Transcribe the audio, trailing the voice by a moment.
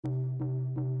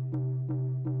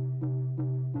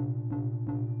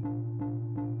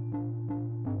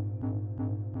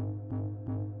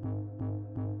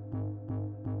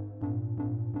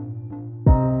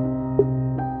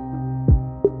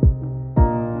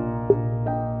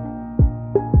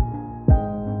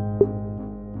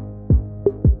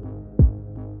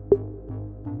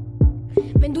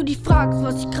dich fragst,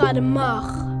 was ich gerade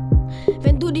mach,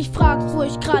 wenn du dich fragst, wo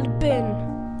ich gerade bin,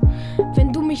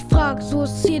 wenn du mich fragst, wo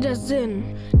ist hier der Sinn,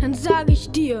 dann sag ich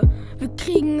dir, wir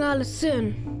kriegen alles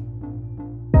hin.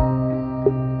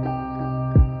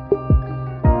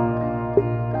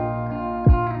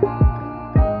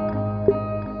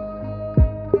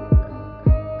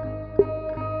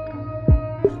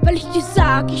 Weil ich dir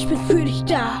sag, ich bin für dich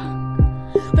da.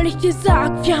 Weil ich dir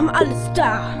sag, wir haben alles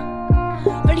da.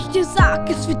 Weil ich dir sag,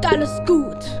 es wird alles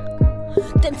gut.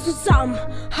 Denn zusammen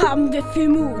haben wir viel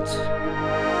Mut.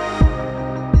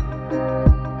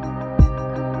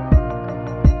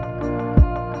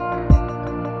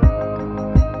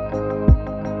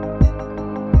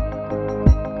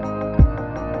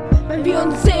 Wenn wir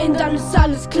uns sehen, dann ist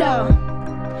alles klar.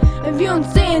 Wenn wir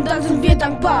uns sehen, dann sind wir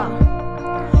dankbar.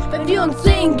 Wenn wir uns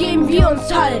sehen, geben wir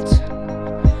uns Halt.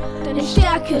 Denn die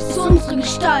Stärke ist unsere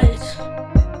Gestalt.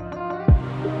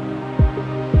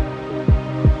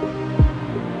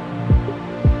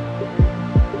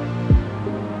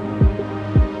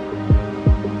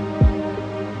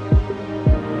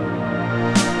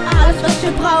 Alles, was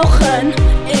wir brauchen,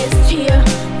 ist hier,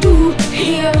 du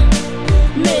hier,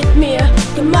 mit mir,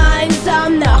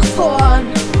 gemeinsam nach vorn.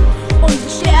 Unsere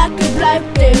Stärke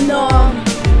bleibt enorm.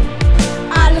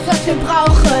 Alles, was wir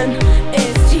brauchen,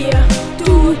 ist hier,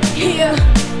 du hier,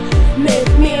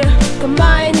 mit mir,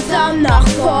 gemeinsam nach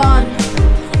vorn.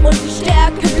 Unsere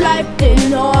Stärke bleibt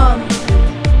enorm.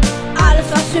 Alles,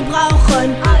 was wir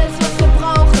brauchen, alles, was wir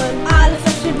brauchen, alles,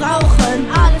 was wir brauchen,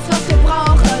 alles, was wir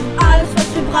brauchen, alles,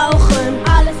 was wir brauchen,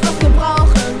 alles, was wir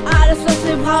brauchen, alles, was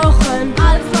wir brauchen,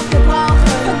 alles, was wir brauchen.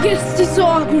 Vergiss die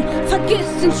Sorgen, vergiss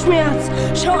den Schmerz,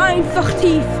 schau einfach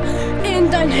tief in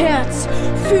dein Herz.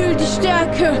 Fühl die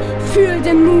Stärke, fühl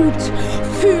den Mut,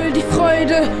 fühl die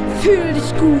Freude, fühl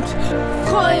dich gut.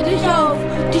 Freu dich auf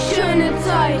die schöne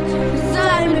Zeit,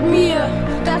 sei mit mir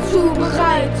dazu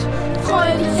bereit.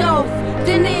 Freu dich auf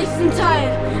den nächsten Teil,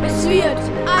 es wird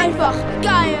einfach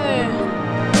geil.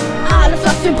 Alles,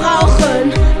 was wir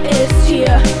brauchen, ist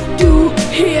hier, du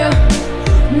hier,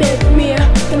 mit mir,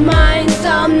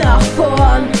 gemeinsam nach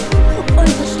vorn.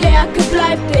 Unsere Stärke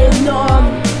bleibt enorm.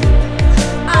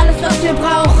 Alles, was wir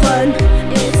brauchen,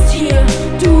 ist hier,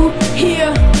 du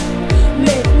hier,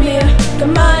 mit mir,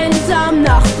 gemeinsam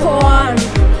nach vorn.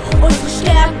 Unsere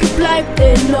Stärke bleibt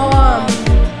enorm.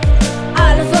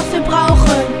 Alles, was wir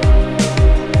brauchen,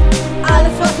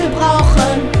 alles, was wir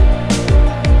brauchen,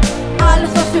 alles,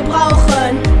 was wir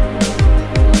brauchen,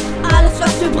 alles,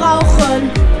 was wir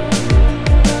brauchen,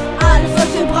 alles,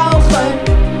 was wir brauchen,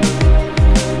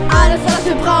 alles, was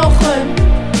wir brauchen,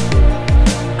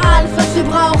 alles, was wir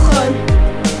brauchen,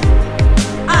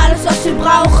 alles, was wir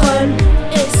brauchen,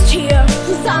 ist hier.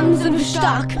 Zusammen sind wir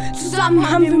stark, zusammen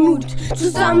haben wir Mut,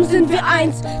 zusammen sind wir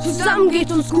eins, zusammen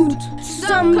geht uns gut.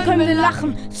 Zusammen können wir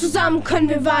lachen, zusammen können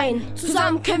wir weinen,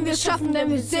 zusammen können wir es schaffen, denn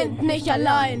wir sind nicht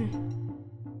allein.